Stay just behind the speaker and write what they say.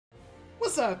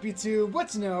What's up, YouTube?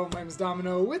 What's new? My name is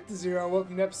Domino with the Zero.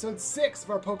 Welcome to episode 6 of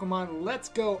our Pokemon Let's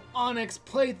Go Onix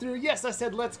playthrough. Yes, I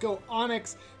said Let's Go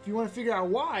Onix. If you want to figure out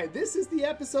why, this is the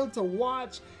episode to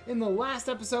watch. In the last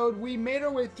episode, we made our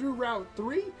way through Route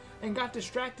 3 and got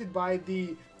distracted by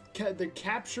the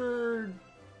captured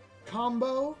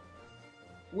combo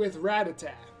with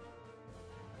Rattata.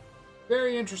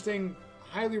 Very interesting.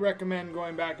 Highly recommend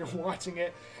going back and watching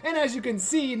it. And as you can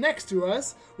see next to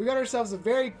us, we got ourselves a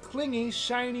very clingy,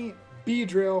 shiny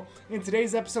Beedrill. In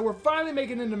today's episode, we're finally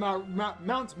making it into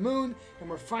Mount Moon, and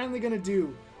we're finally going to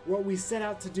do what we set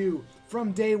out to do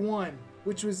from day one,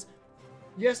 which was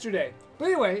yesterday. But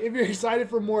anyway, if you're excited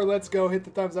for more, let's go. Hit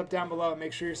the thumbs up down below and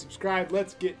make sure you're subscribed.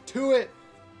 Let's get to it.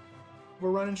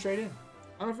 We're running straight in.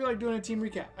 I don't feel like doing a team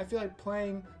recap. I feel like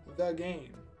playing the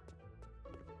game.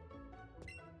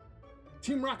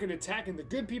 Team Rocket attacking the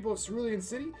good people of Cerulean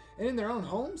City and in their own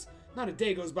homes? Not a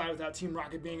day goes by without Team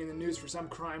Rocket being in the news for some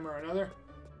crime or another.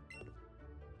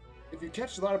 If you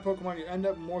catch a lot of Pokemon, you end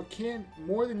up more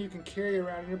than you can carry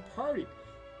around in your party.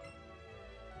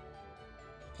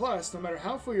 Plus, no matter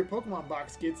how full your Pokemon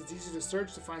box gets, it's easy to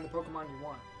search to find the Pokemon you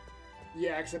want.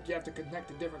 Yeah, except you have to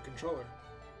connect a different controller.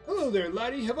 Hello there,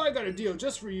 laddie. Have I got a deal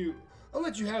just for you? I'll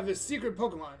let you have this secret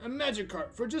Pokemon, a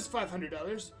Magikarp, for just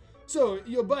 $500. So,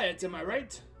 you'll buy it, am I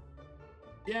right?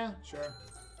 Yeah, sure.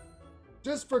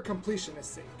 Just for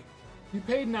completionist's sake. You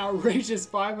paid an outrageous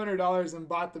 $500 and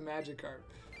bought the Magikarp.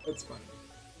 That's funny.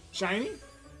 Shiny?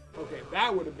 Okay,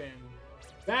 that would have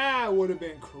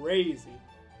been crazy.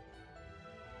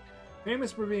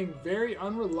 Famous for being very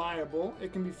unreliable,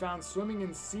 it can be found swimming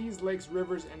in seas, lakes,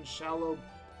 rivers, and shallow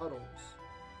puddles.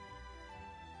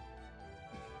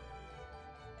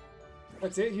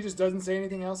 That's it? He just doesn't say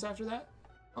anything else after that?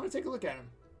 I want to take a look at him.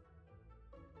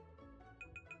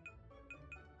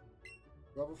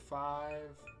 Level 5.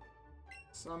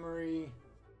 Summary.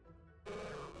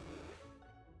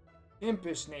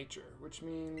 Impish nature, which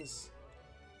means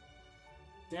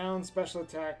down special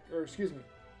attack, or excuse me.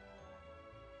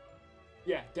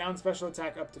 Yeah, down special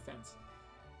attack, up defense.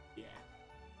 Yeah.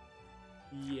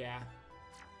 Yeah.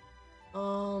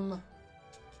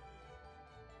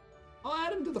 I'll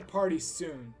add him to the party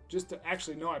soon. Just to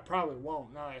actually, no, I probably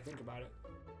won't now that I think about it.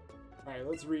 Alright,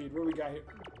 let's read. What do we got here?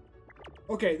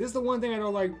 Okay, this is the one thing I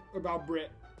don't like about Brit.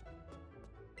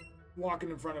 Walking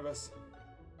in front of us.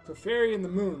 Clefairy in the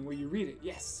Moon. Will you read it?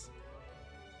 Yes.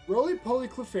 Roly-poly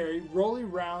Clefairy, roly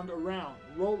round around.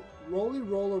 Roly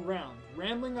roll around.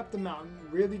 Rambling up the mountain,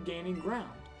 really gaining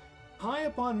ground. High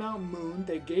upon Mount Moon,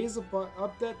 they gaze up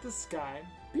at the sky.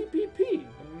 Peep, peep, peep.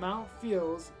 The mount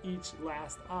feels each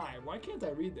last eye. Why can't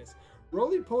I read this?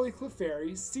 Roly-poly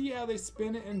Clefairy, see how they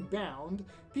spin and bound.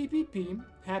 Peep, peep, peep.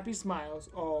 Happy smiles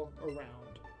all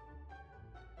around.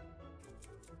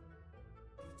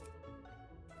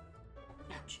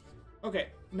 Ouch. Okay,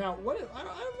 now what? I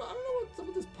don't know what's up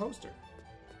with this poster.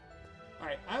 All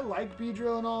right, I like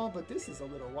Beedrill and all, but this is a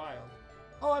little wild.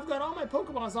 Oh, I've got all my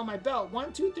Pokemons on my belt.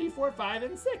 1, 2, 3, 4, 5,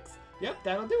 and 6. Yep,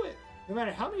 that'll do it. No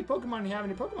matter how many Pokemon you have in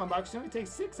your Pokemon box, you only take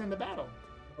 6 in the battle.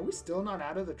 Are we still not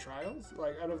out of the trials?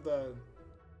 Like, out of the...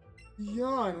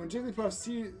 Yawn. When Jigglypuff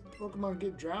see Pokemon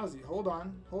get drowsy. Hold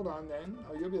on then.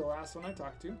 Oh, you'll be the last one I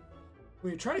talk to.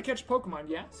 When you try to catch Pokemon,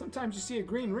 yeah? Sometimes you see a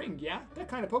green ring, yeah? That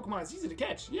kind of Pokemon is easy to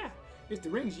catch, yeah? If the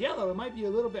ring's yellow, it might be a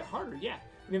little bit harder, yeah?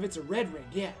 And if it's a red ring,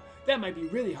 yeah? That might be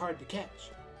really hard to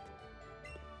catch.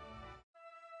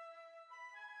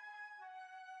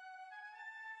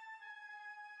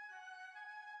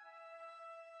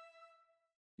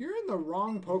 You're in the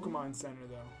wrong Pokemon Center,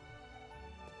 though.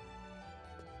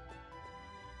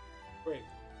 Wait.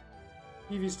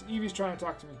 Eevee's trying to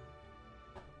talk to me.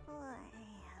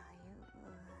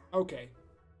 Okay.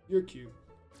 You're cute.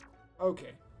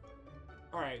 Okay.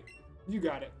 Alright. You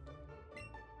got it.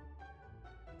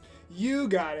 You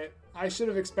got it. I should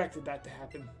have expected that to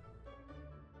happen.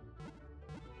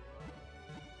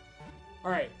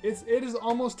 Alright. It is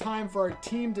almost time for our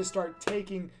team to start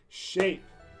taking shape.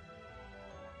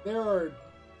 There are...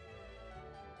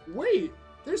 Wait!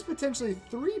 There's potentially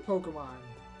 3 Pokemon.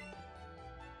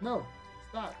 No.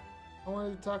 Stop. I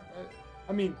wanted to talk...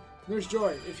 I mean, there's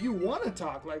Joy. If you want to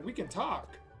talk, like, we can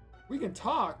talk. We can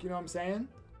talk, you know what I'm saying?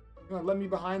 You want to let me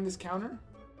behind this counter?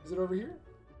 Is it over here?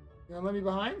 You want to let me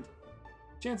behind?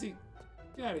 Chansey,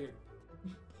 get out of here.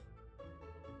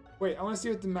 Wait, I want to see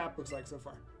what the map looks like so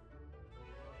far.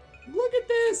 Look at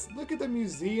this! Look at the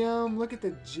museum. Look at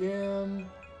the gym.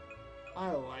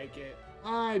 I like it.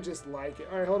 I just like it.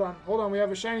 Alright, hold on. Hold on. We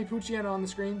have a shiny Poochyena on the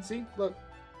screen. See? Look.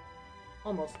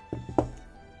 Almost.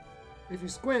 If you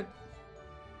squint.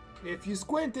 If you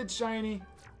squint, it's shiny.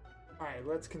 Alright,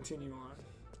 let's continue on.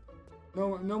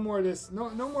 No more of this. No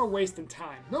more wasting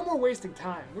time. No more wasting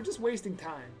time. We're just wasting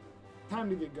time. Time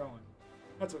to get going.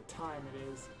 That's what time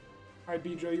it is. Alright,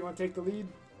 Beedrill, you want to take the lead?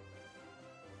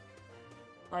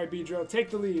 Alright, Beedrill, take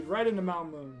the lead right into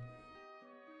Mount Moon.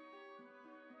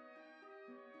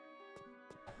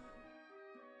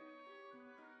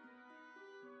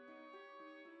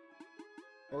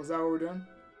 Oh, is that what we're doing?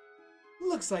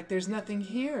 Looks like there's nothing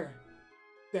here.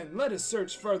 Then let us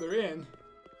search further in.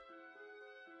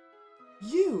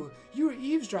 You were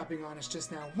eavesdropping on us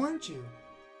just now, weren't you?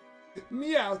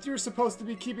 Meowth, you were supposed to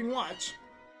be keeping watch.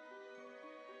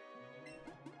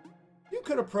 You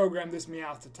could have programmed this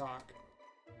Meowth to talk.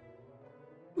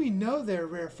 We know there are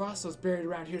rare fossils buried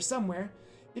around here somewhere.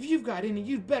 If you've got any,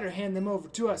 you'd better hand them over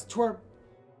to us, twerp.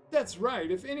 That's right,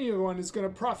 if anyone is going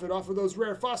to profit off of those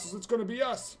rare fossils, it's going to be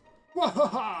us.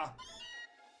 Wahaha!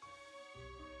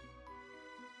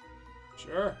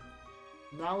 Sure.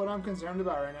 Not what I'm concerned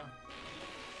about right now.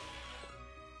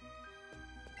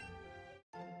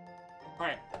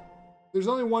 Alright. There's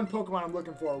only one Pokemon I'm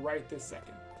looking for right this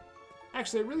second.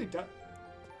 Actually, it really does.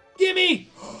 Gimme!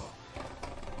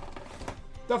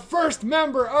 The first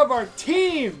member of our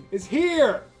team is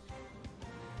here!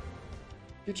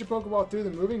 Get your Pokeball through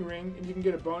the moving ring, and you can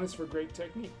get a bonus for great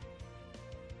technique.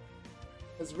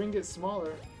 As the ring gets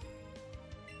smaller...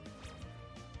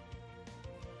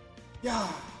 Yeah!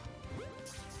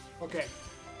 Okay,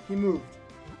 he moved.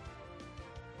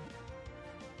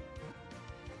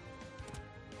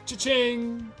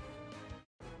 Cha-ching!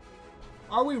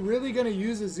 Are we really going to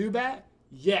use a Zubat?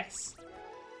 Yes.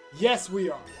 Yes, we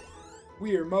are.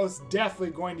 We are most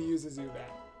definitely going to use a Zubat.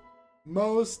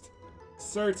 Most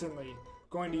certainly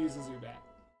going to use a Zubat.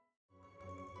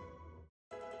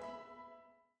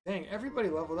 Dang, everybody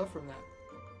leveled up from that.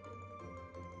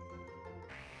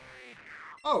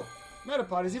 Oh,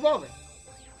 Metapod is evolving.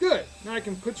 Good, now I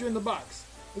can put you in the box.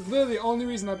 It's literally the only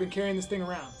reason I've been carrying this thing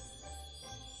around.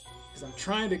 Because I'm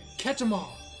trying to catch them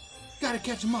all. Gotta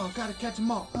catch them all, gotta catch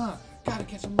them all. Gotta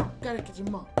catch them all, gotta catch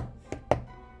them all.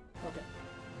 Okay.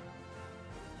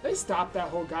 They stopped that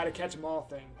whole gotta catch them all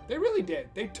thing. They really did.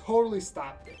 They totally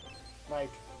stopped it.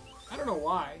 Like, I don't know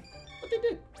why, but they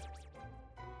did.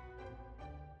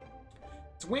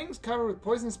 Its wings covered with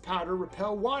poisonous powder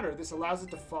repel water. This allows it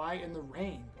to fly in the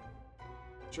rain.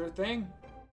 Sure thing.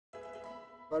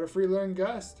 Butterfree learn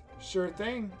Gust. Sure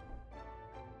thing.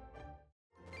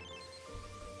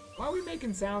 Why are we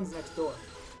making sounds next door?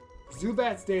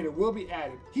 Zubat's data will be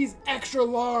added. He's extra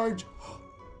large!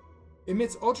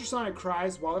 Emits ultrasonic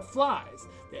cries while it flies.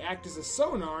 They act as a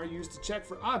sonar used to check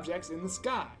for objects in the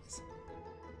skies.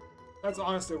 That's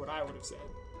honestly what I would have said.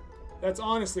 That's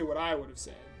honestly what I would have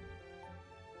said.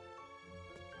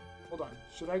 Hold on.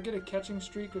 Should I get a catching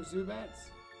streak of Zubats?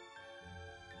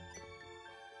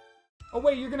 Oh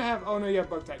wait, you're gonna have... Oh no, you have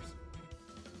bug types.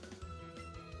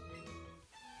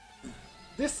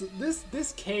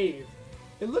 This cave,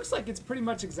 it looks like it's pretty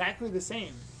much exactly the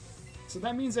same. So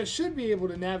that means I should be able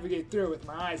to navigate through with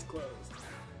my eyes closed.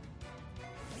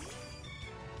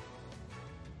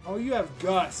 Oh, you have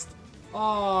Gust.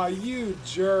 Aw, you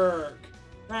jerk.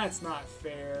 That's not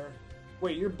fair.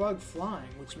 Wait, you're bug flying,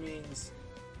 which means...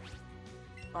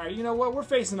 Alright, you know what? We're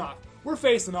facing off. We're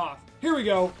facing off. Here we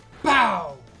go.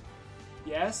 Bow!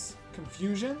 Yes.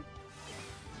 Confusion.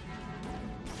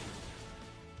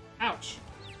 Ouch.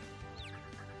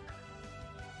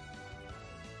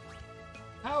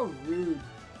 How rude.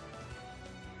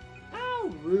 How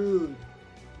rude.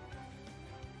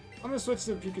 I'm gonna switch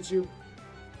to Pikachu.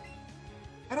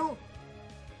 I don't...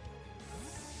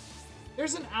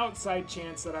 There's an outside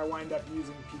chance that I wind up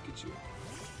using Pikachu.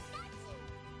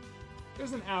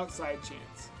 There's an outside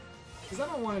chance. Because I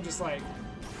don't want to just, like,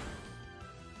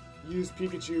 use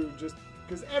Pikachu just...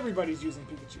 Because everybody's using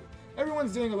Pikachu.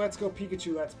 Everyone's doing a Let's Go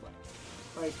Pikachu Let's Play.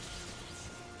 Like,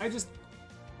 I just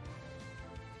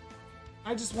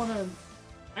want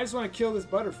to kill this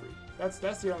Butterfree. That's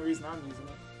the only reason I'm using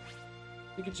it.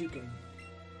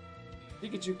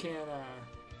 Pikachu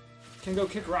can go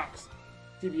kick rocks.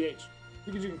 TBH.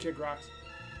 Pikachu can kick rocks.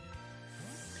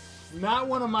 Not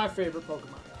one of my favorite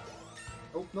Pokemon.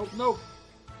 Nope, nope, nope.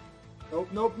 Nope,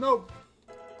 nope, nope.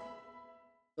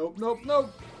 Nope, nope,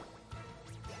 nope.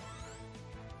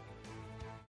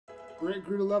 Grit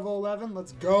grew to level 11.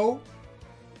 Let's go.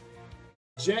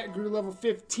 Jet grew to level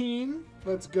 15.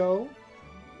 Let's go.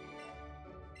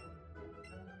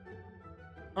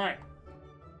 Alright.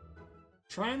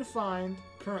 Trying to find,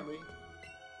 currently,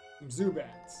 some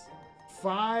Zubats.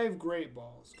 5 Great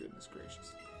Balls. Goodness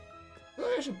gracious. I feel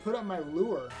like I should put up my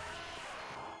lure.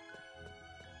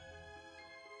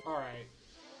 Alright.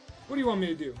 What do you want me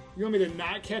to do? You want me to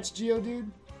not catch Geodude?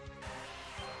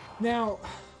 Now,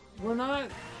 we're not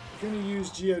going to use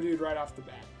Geodude right off the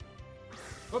bat.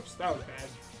 Oops, that was bad.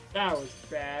 That was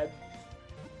bad.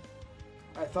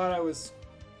 I thought I was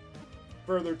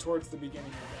further towards the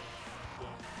beginning of it. Yeah.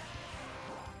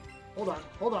 Hold on,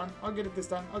 hold on. I'll get it this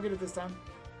time. I'll get it this time.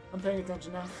 I'm paying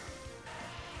attention now.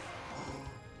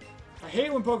 I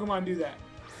hate when Pokemon do that.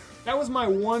 That was my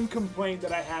one complaint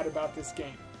that I had about this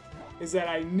game. Is that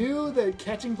I knew that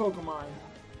catching Pokemon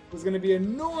was going to be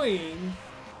annoying.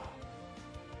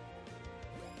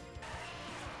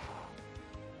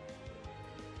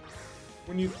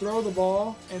 When you throw the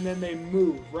ball and then they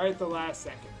move right at the last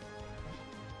second.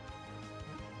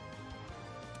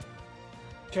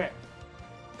 Okay.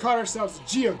 Caught ourselves a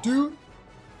Geodude.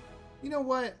 You know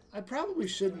what? I probably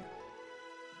shouldn't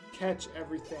catch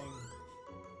everything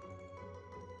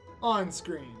on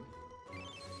screen.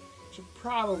 Should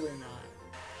probably not.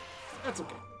 That's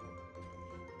okay.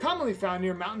 Commonly found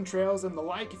near mountain trails and the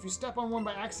like. If you step on one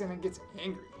by accident, it gets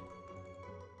angry.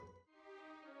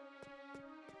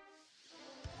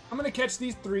 I'm gonna catch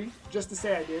these 3 just to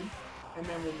say I did, and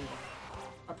then we'll move on.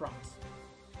 I promise.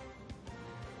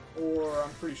 Or I'm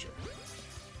pretty sure.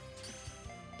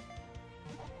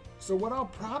 So what I'll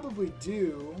probably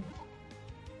do,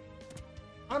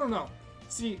 I don't know.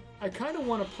 See, I kind of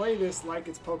want to play this like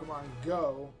it's Pokemon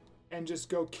Go and just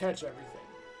go catch everything.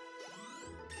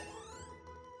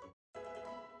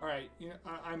 All right, you know,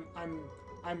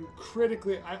 I'm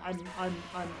critically,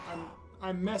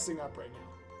 I'm messing up right now.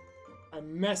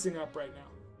 I'm messing up right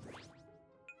now.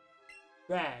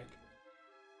 Bag.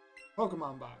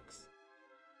 Pokemon box.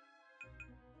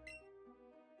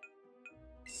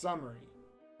 Summary.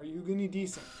 Are you gonna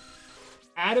decent?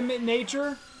 Adamant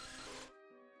nature?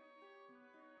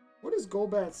 What is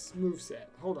Golbat's moveset?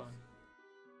 Hold on.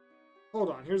 Hold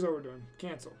on, here's what we're doing.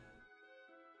 Cancel.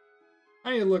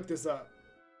 I need to look this up.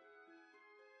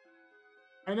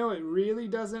 I know it really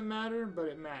doesn't matter, but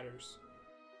it matters.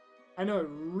 I know it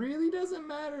really doesn't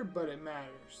matter, but it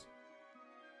matters.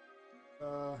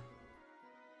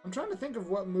 I'm trying to think of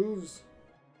what moves.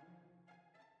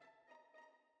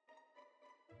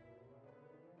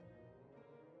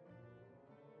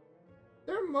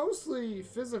 They're mostly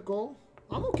physical.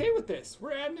 I'm okay with this.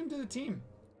 We're adding him to the team.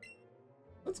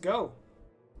 Let's go.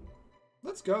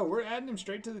 Let's go. We're adding him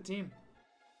straight to the team.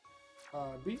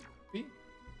 B.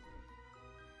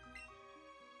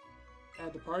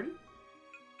 Add to party.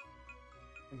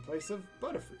 In place of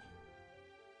Butterfree.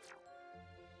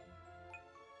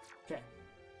 Okay.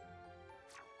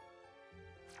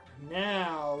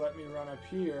 Now let me run up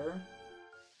here.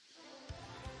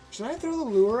 Should I throw the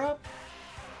lure up?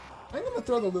 I think I'm gonna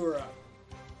throw the lure up.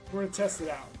 We're gonna test it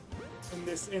out in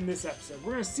this episode.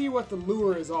 We're gonna see what the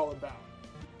lure is all about.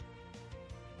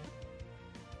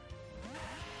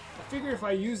 I figure if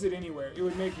I use it anywhere, it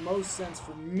would make most sense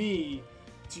for me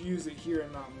to use it here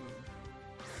in Mount Moon.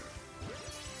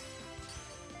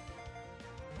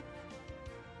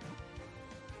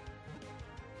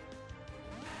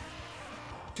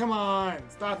 Come on,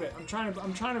 stop it. I'm trying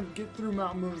to get through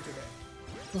Mount Moon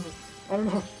today. I don't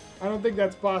know. I don't think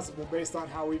that's possible based on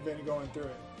how we've been going through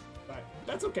it. But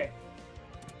that's okay.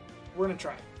 We're gonna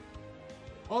try.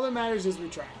 All that matters is we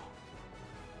try.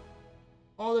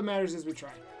 All that matters is we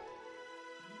try.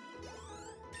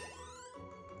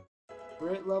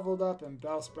 Brit leveled up and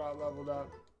Bellsprout leveled up.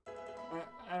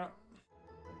 I don't...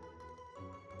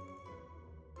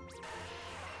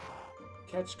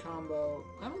 Catch combo.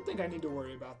 I don't think I need to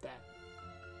worry about that.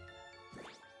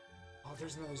 Oh,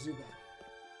 there's another Zubat.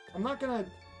 I'm not gonna...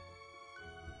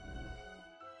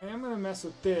 I am gonna mess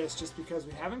with this just because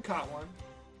we haven't caught one.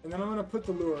 And then I'm gonna put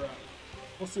the lure up.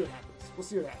 We'll see what happens. We'll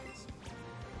see what happens.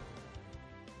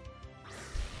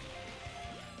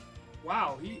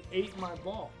 Wow, he ate my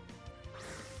ball.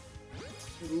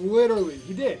 Literally,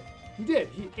 he did. He did.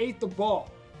 He ate the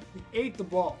ball. He ate the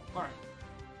ball. All right.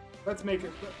 Let's make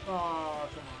it. Oh,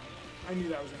 come on. I knew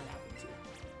that was going to happen too.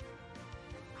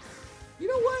 You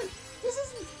know what?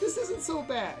 This isn't so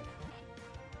bad.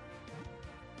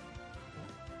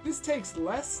 This takes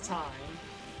less time.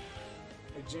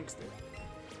 I jinxed it.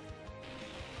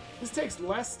 This takes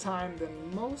less time than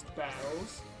most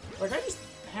battles. Like I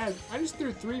just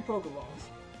threw 3 Pokeballs.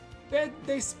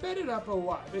 They sped it up a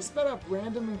lot. They sped up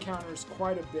random encounters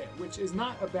quite a bit, which is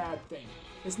not a bad thing.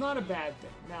 It's not a bad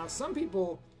thing. Now, some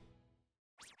people,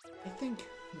 I think,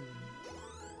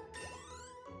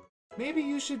 maybe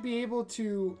you should be able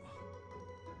to,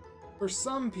 for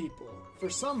some people, for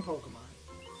some Pokemon,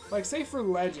 like say for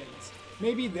Legends,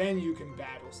 maybe then you can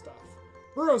battle stuff.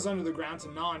 Burrows under the ground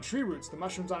to gnaw on tree roots. The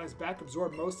mushrooms on his back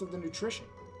absorb most of the nutrition.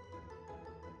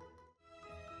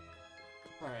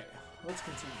 Alright, let's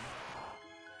continue.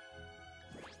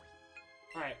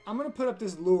 Alright, I'm gonna put up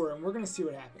this lure and we're gonna see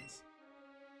what happens.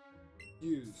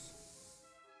 Use.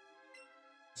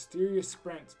 Mysterious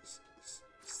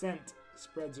scent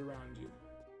spreads around you.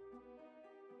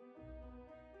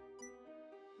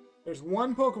 There's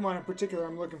one Pokemon in particular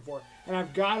I'm looking for, and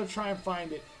I've got to try and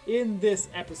find it in this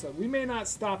episode. We may not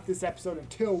stop this episode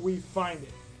until we find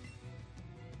it.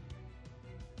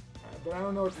 But I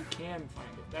don't know if you can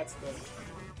find it.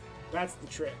 That's the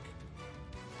trick.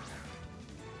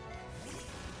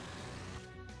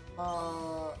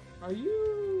 Are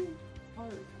you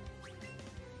part?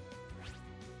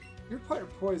 You're part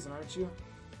of poison, aren't you?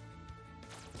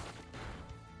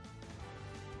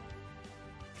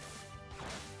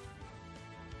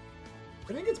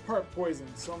 I think it's part poison,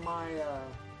 so my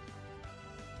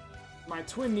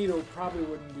Twin Needle probably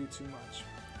wouldn't do too much.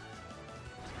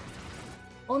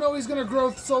 Oh no, he's gonna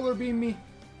growth solar beam me.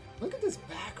 Look at this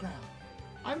background.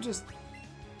 I'm just...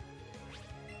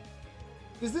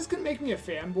 Is this gonna make me a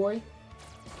fanboy?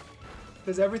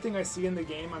 Because everything I see in the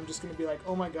game, I'm just gonna be like,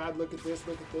 oh my god, look at this,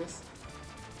 look at this.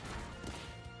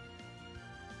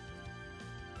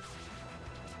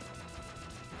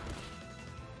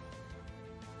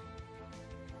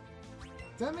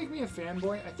 Does that make me a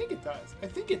fanboy? I think it does. I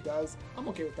think it does. I'm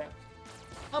okay with that.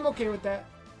 I'm okay with that.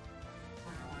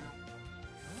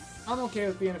 I'm okay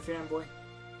with being a fanboy.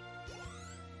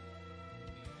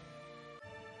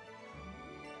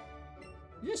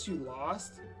 Yes, you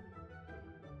lost.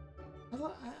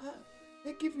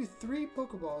 They give you 3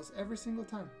 Pokeballs every single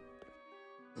time.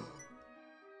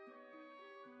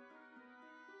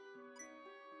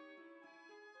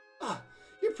 Ah,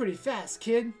 you're pretty fast,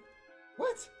 kid.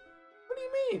 What? What do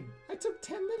you mean? I took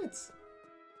 10 minutes.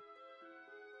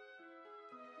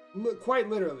 Look, quite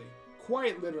literally,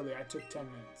 I took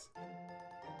 10 minutes.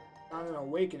 On an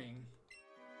awakening.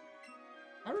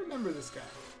 I remember this guy.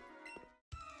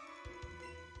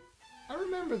 I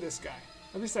remember this guy.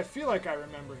 At least I feel like I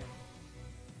remember him.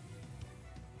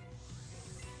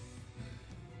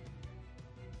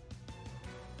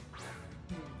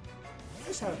 I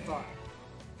just had a thought.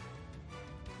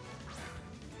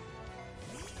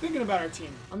 Thinking about our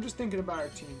team. I'm just thinking about our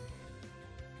team.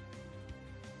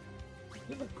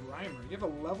 You have a Grimer. You have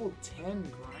a level 10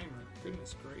 Grimer.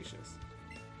 Goodness gracious.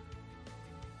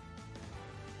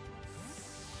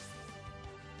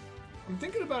 I'm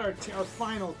thinking about our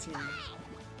final team.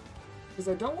 Because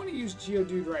I don't want to use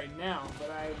Geodude right now,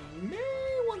 but I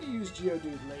may want to use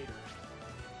Geodude later.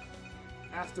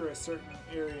 After a certain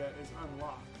area is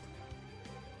unlocked.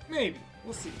 Maybe.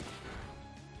 We'll see.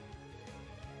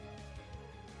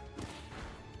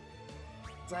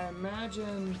 I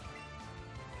imagine...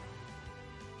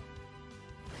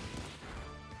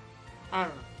 I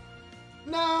don't know.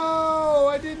 No!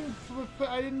 I didn't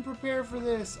prepare for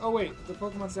this. Oh wait, the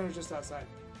Pokemon Center is just outside.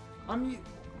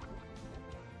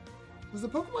 Was the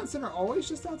Pokemon Center always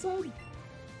just outside?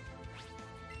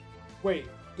 Wait,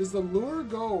 does the lure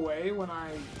go away when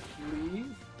I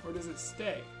leave? Or does it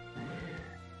stay?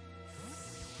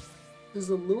 Does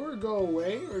the lure go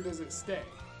away or does it stay?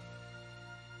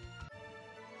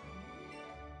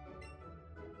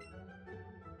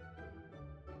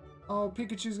 Oh,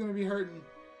 Pikachu's gonna be hurting.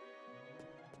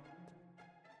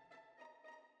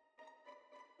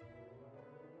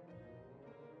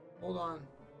 Hold on.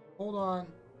 Hold on.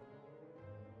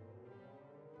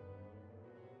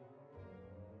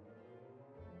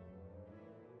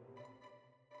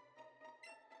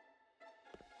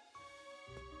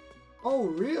 Oh,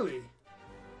 really?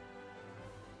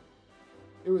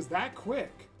 It was that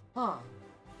quick. Huh.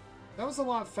 That was a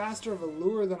lot faster of a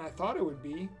lure than I thought it would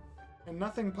be. And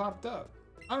nothing popped up.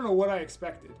 I don't know what I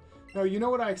expected. No, you know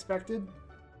what I expected?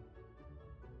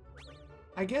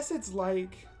 I guess it's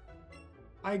like...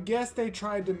 I guess they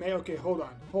tried to make... Okay, hold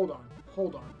on.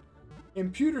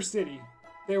 In Pewter City,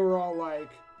 they were all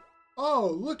like,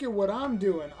 oh, look at what I'm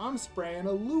doing. I'm spraying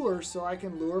a lure so I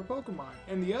can lure Pokemon.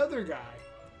 And the other guy,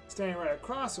 standing right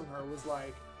across from her, was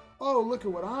like, oh, look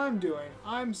at what I'm doing.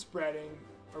 I'm spreading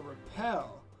a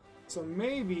repel. So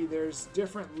maybe there's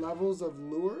different levels of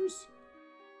lures?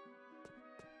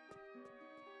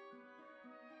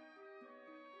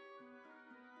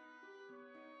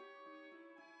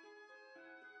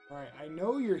 Alright, I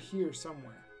know you're here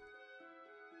somewhere.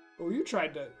 Oh, you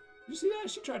tried to... You see that?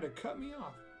 She tried to cut me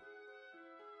off.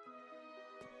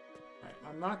 Alright,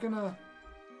 I'm not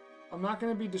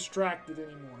gonna be distracted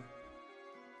anymore.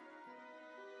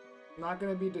 I'm not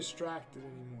gonna be distracted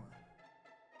anymore.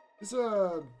 This is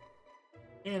a...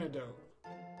 Antidote.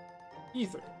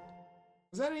 Ether.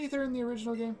 Was that an ether in the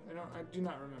original game? I do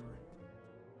not remember.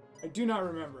 I do not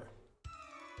remember.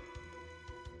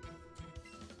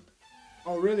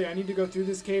 Oh, really? I need to go through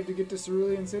this cave to get to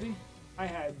Cerulean City? I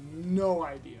had no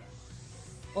idea.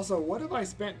 Also, what have I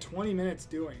spent 20 minutes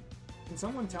doing? Can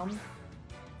someone tell me?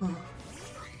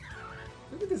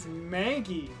 Look at this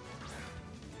Mankey.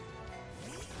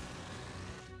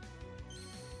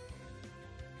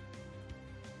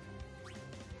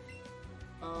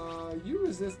 You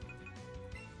resist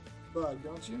bug,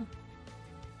 don't you?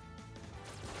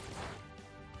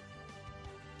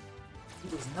 He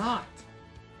does not.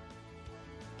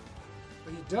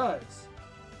 But he does.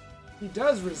 He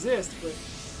does resist, but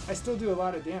I still do a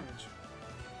lot of damage.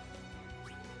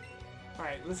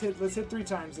 Alright, let's hit 3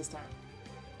 times this time.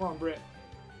 Come on, Britt.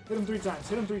 Hit him 3 times.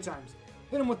 Hit him 3 times.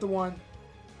 Hit him with the 1.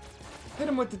 Hit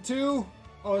him with the 2.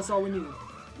 Oh, that's all we needed.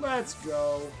 Let's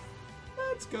go.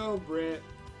 Let's go, Britt.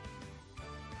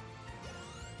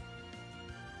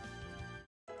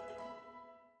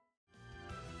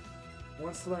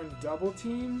 Wants to learn double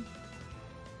team.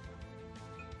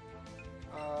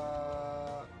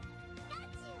 I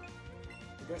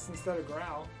guess instead of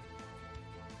growl.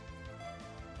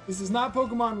 This is not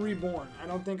Pokemon Reborn. I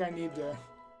don't think I need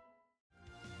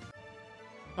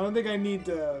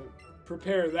to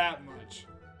prepare that much.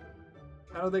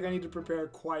 I don't think I need to prepare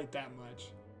quite that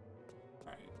much.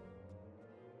 Alright.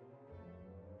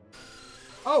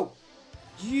 Oh!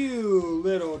 You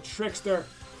little trickster!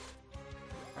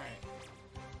 Alright.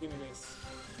 Give me this.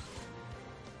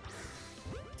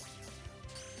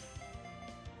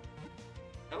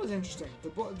 That was interesting.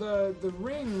 The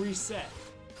ring reset.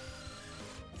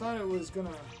 I thought it was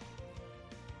gonna...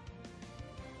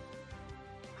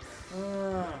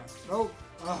 Nope.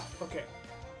 Okay.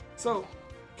 So,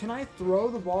 can I throw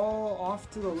the ball off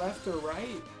to the left or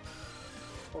right?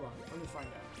 Hold on, let me find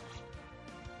out.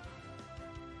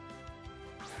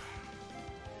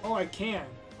 Oh, I can.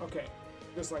 Okay,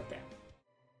 just like that.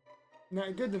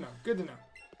 No, good to know. Good to know.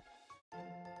 All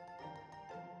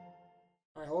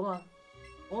right, hold on.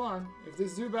 Hold on. If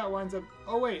this Zubat winds up...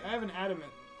 Oh, wait. I have an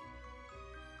Adamant.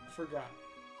 Forgot.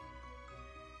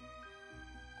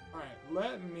 Alright,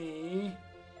 let me...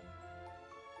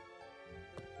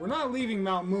 We're not leaving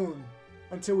Mount Moon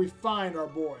until we find our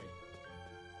boy.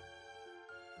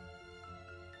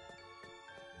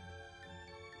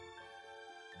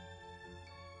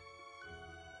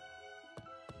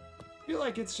 I feel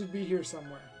like it should be here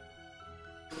somewhere.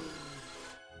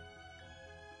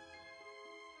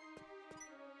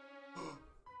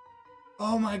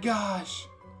 Oh my gosh!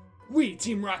 We,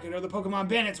 Team Rocket, are the Pokemon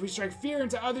Bandits. We strike fear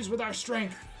into others with our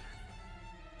strength.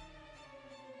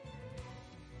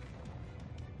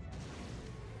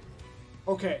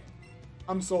 Okay.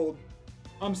 I'm sold.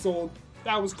 I'm sold.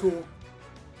 That was cool.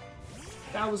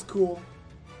 That was cool.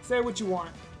 Say what you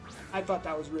want. I thought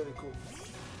that was really cool.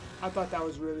 I thought that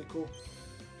was really cool.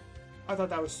 I thought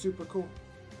that was super cool.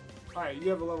 Alright, you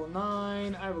have a level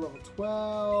 9. I have a level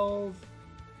 12.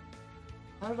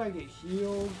 How did I get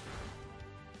healed?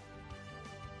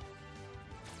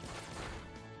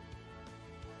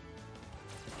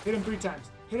 Hit him 3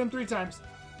 times. Hit him 3 times.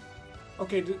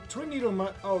 Okay, Twin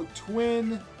Needle. Oh,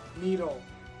 Twin Needle.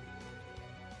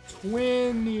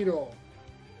 Twin Needle.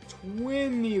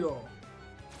 Twin Needle.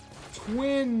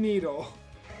 Twin Needle.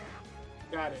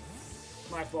 Got it.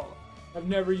 My fault. I've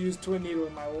never used Twin Needle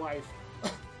in my life.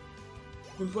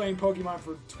 Been playing Pokemon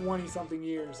for 20-something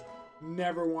years.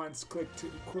 Never once clicked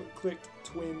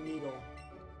Twin Needle.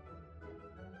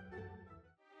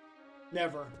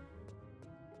 Never.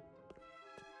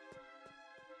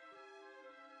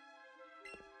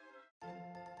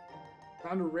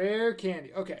 Found a rare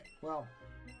candy. Okay, well.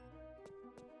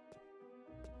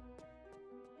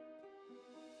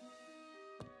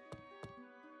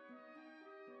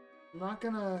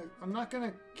 I'm not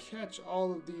gonna catch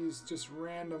all of these just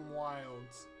random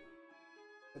wilds.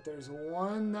 But there's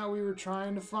one that we were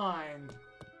trying to find.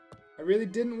 I really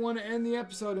didn't want to end the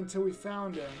episode until we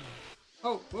found him.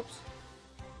 Oh, whoops.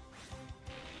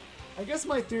 I guess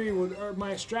my theory will, or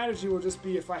my strategy will just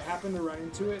be if I happen to run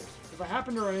into it. If I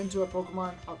happen to run into a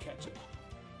Pokemon, I'll catch it.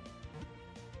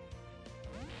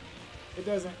 It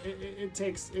doesn't, it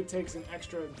takes an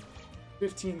extra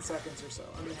 15 seconds or so.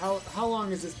 I mean, how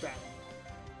long is this battle?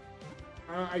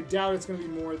 I doubt it's going to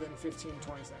be more than 15-20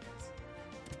 seconds.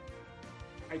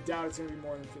 I doubt it's going to be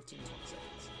more than 15-20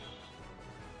 seconds.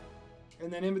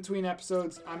 And then in between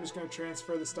episodes, I'm just going to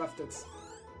transfer the stuff that's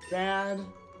bad.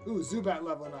 Ooh, Zubat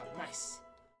leveling up. Nice.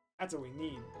 That's what we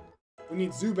need. We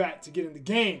need Zubat to get in the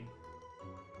game.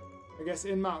 I guess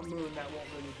in Mount Moon, that won't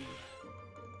really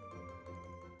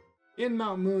be... In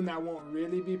Mount Moon, that won't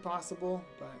really be possible,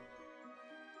 but...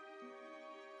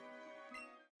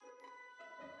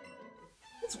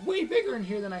 It's way bigger in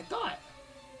here than I thought.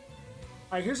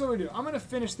 Alright, here's what we do. I'm going to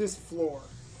finish this floor.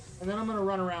 And then I'm going to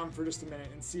run around for just a minute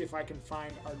and see if I can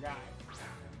find our guy.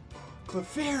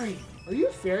 Clefairy! Are you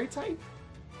a fairy type?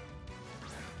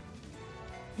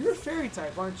 You're a fairy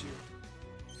type, aren't you?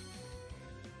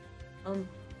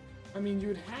 I mean, you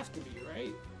would have to be,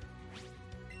 right?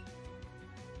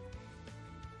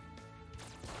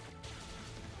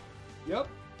 Yep.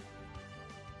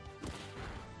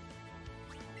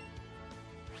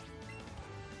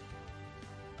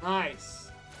 Nice.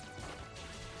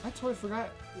 I totally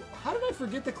forgot. How did I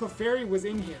forget that Clefairy was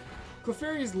in here?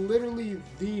 Clefairy is literally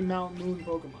the Mount Moon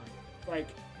Pokemon. Like,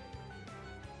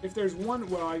 if there's one,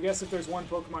 well, I guess if there's one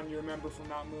Pokemon you remember from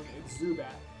Mount Moon, it's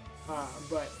Zubat.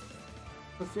 But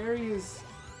Clefairy is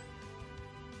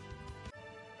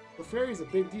a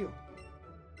big deal.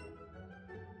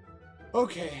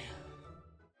 Okay.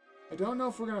 I don't know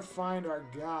if we're gonna find our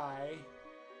guy.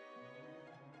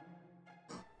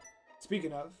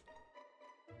 Speaking of.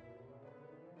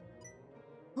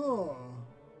 Oh.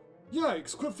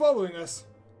 Yikes, quit following us.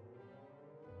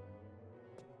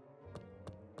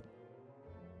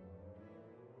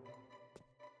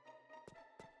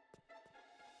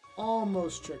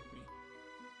 Almost tricked me.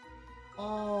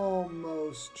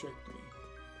 Almost tricked me.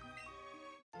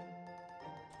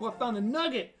 Well, I found a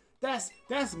nugget. That's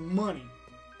money.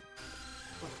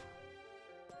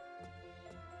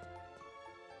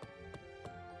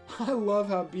 I love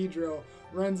how Beedrill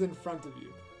runs in front of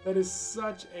you. That is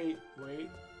such a... Wait.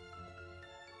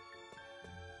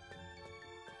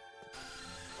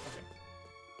 Okay.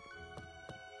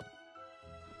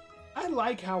 I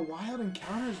like how wild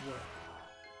encounters work.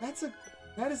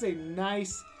 That is a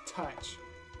nice touch.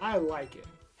 I like it.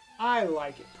 I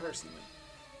like it personally.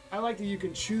 I like that you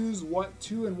can choose what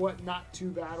to and what not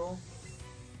to battle.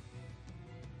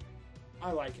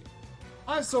 I like it.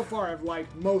 So far I've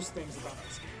liked most things about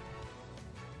this game.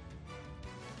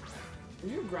 Are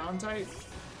you a ground type?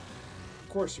 Of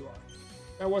course you are.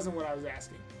 That wasn't what I was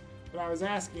asking. What I was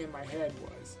asking in my head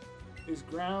was, is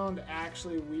ground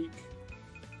actually weak?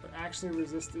 Or actually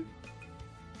resisted?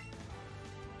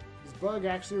 Is bug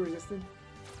actually resisted?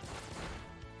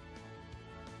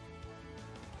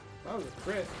 That was a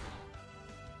crit.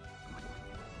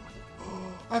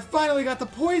 I finally got the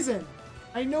poison!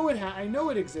 I know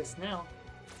it exists now.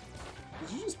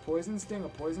 Did you just poison sting a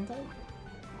poison type?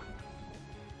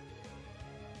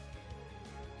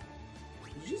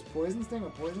 Did you just poison sting a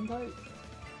poison type?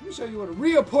 Let me show you what a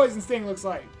real poison sting looks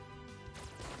like.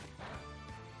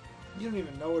 You don't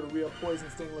even know what a real poison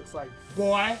sting looks like,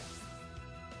 boy!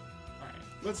 Alright,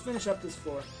 let's finish up this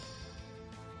floor.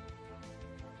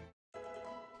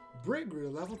 Brick grew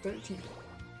level 13.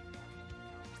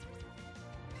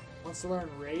 Wants to learn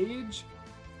Rage?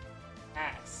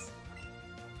 Ass.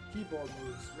 Keep old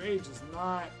moves. Rage is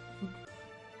not...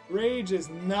 Rage is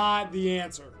not the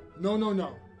answer. No, no,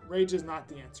 no. Rage is not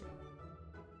the answer.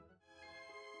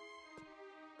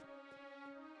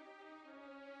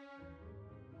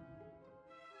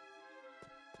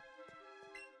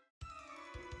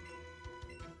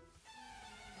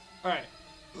 Alright.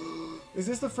 Is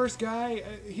this the first guy?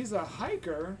 He's a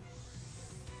hiker.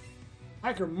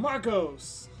 Hiker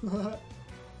Marcos.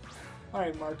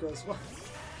 Alright, Marcos.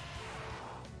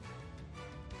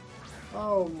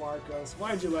 Oh, Marcos.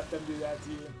 Why'd you let them do that to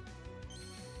you?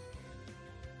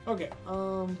 Okay,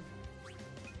 go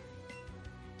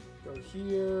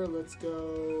here. Let's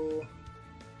go...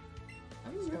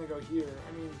 I'm just gonna go here.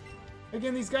 I mean,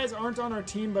 again, these guys aren't on our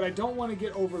team, but I don't want to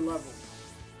get over-leveled.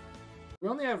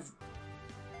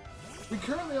 We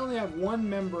currently only have one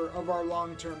member of our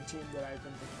long-term team that I've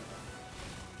been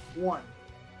thinking about.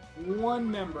 One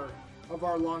member of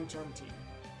our long-term team.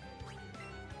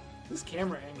 This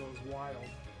camera angle is wild.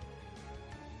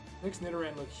 Makes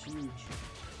Nidoran look huge.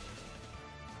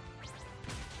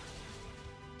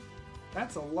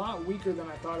 That's a lot weaker than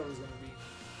I thought it was going to be.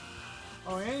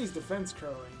 Oh, and he's defense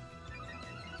curling.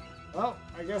 Well,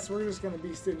 I guess we're just going to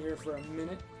be sitting here for a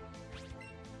minute.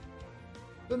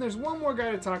 Then there's one more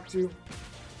guy to talk to.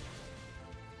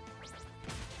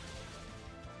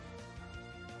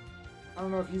 I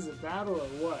don't know if he's a battle or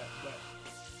what, but...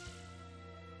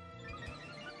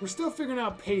 We're still figuring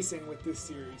out pacing with this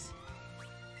series.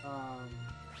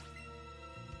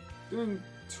 Doing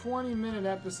 20-minute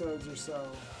episodes or so.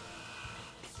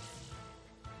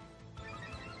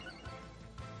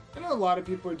 I know a lot of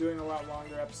people are doing a lot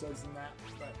longer episodes than that,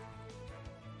 but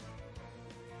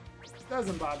it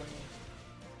doesn't bother me.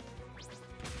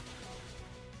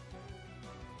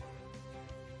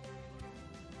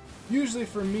 Usually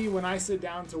for me, when I sit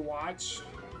down to watch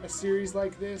a series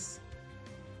like this,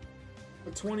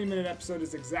 a 20-minute episode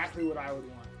is exactly what I would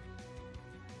want.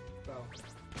 So,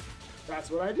 that's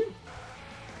what I do.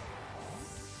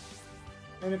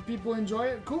 And if people enjoy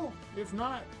it, cool. If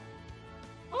not,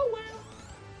 oh well.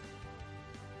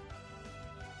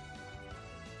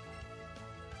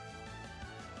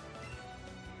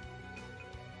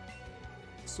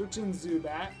 Switching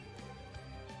Zubat.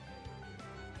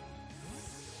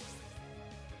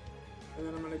 And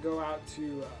then I'm going to go out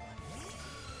to...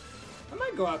 I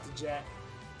might go out to Jet.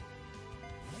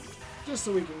 Just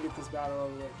so we can get this battle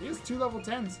over with. He has 2 level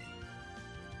 10s.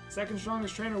 Second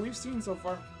strongest trainer we've seen so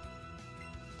far.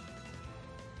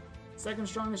 Second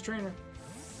strongest trainer.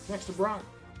 Next to Brock.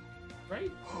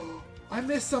 Right? Oh, I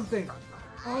missed something.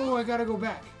 Oh, I gotta go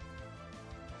back.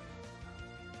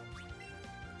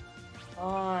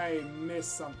 I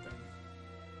missed something.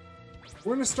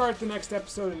 We're gonna start the next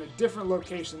episode in a different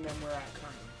location than we're at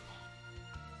currently.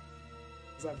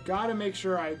 Because I've gotta make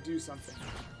sure I do something.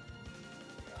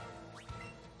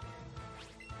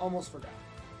 Almost forgot.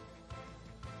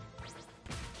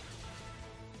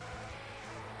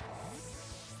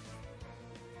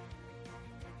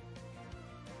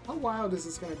 How wild is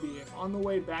this going to be if on the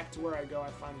way back to where I go I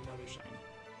find another shiny?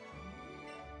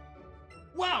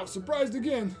 Wow! Surprised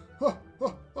again!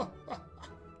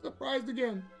 Surprised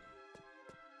again!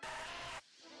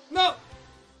 No!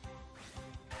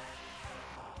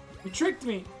 You tricked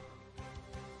me!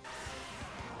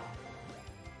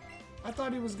 I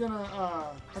thought he was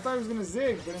gonna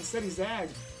zig, but instead he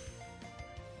zagged.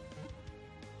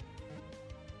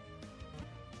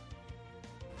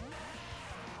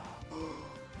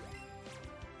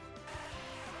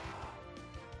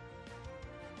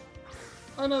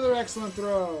 Another excellent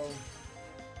throw.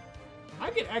 I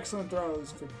get excellent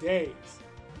throws for days.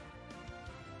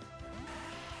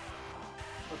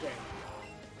 Okay,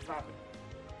 stop it.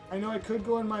 I know I could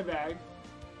go in my bag.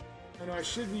 I know I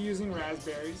should be using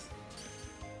raspberries.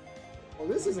 Well,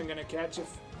 this isn't going to catch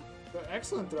if the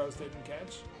excellent throws didn't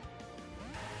catch.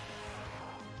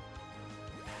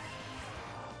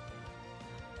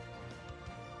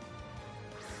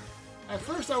 At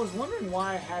first I was wondering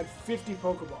why I had 50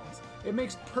 Pokeballs. It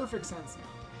makes perfect sense now.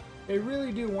 They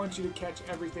really do want you to catch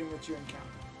everything that you encounter.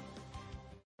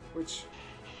 Which...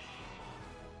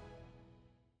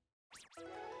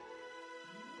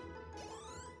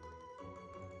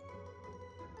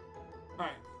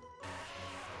 Alright.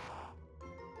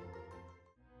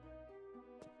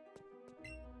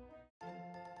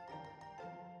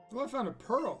 Well, I found a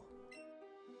pearl.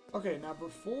 Okay, now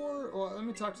before... Well, let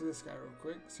me talk to this guy real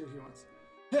quick. See what he wants.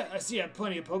 I see you have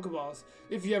plenty of Pokeballs.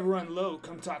 If you ever run low,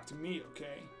 come talk to me,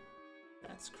 okay?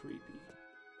 That's creepy.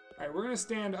 Alright, we're going to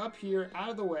stand up here,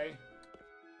 out of the way.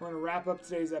 We're going to wrap up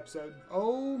today's episode.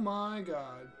 Oh my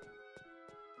god.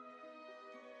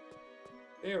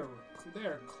 They're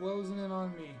closing in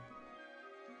on me.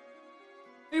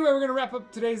 Anyway, we're going to wrap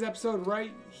up today's episode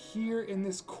right here in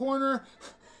this corner.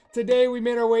 Today we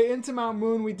made our way into Mount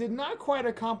Moon. We did not quite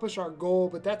accomplish our goal,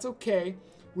 but that's okay.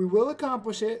 We will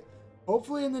accomplish it,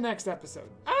 hopefully in the next episode.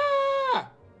 Ah!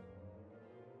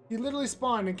 He literally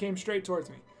spawned and came straight towards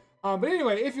me. But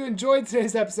anyway, if you enjoyed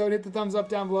today's episode, hit the thumbs up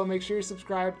down below. Make sure you're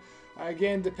subscribed.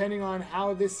 Again, depending on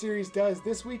how this series does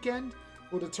this weekend,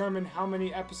 will determine how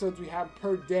many episodes we have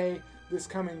per day this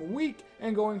coming week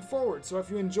and going forward. So if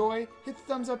you enjoy, hit the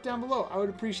thumbs up down below. I would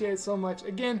appreciate it so much.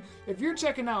 Again, if you're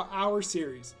checking out our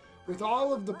series, with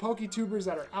all of the PokeTubers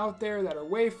that are out there that are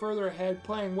way further ahead,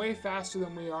 playing way faster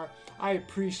than we are, I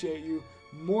appreciate you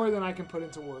more than I can put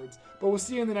into words. But we'll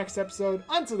see you in the next episode.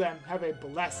 Until then, have a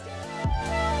blessed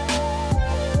day.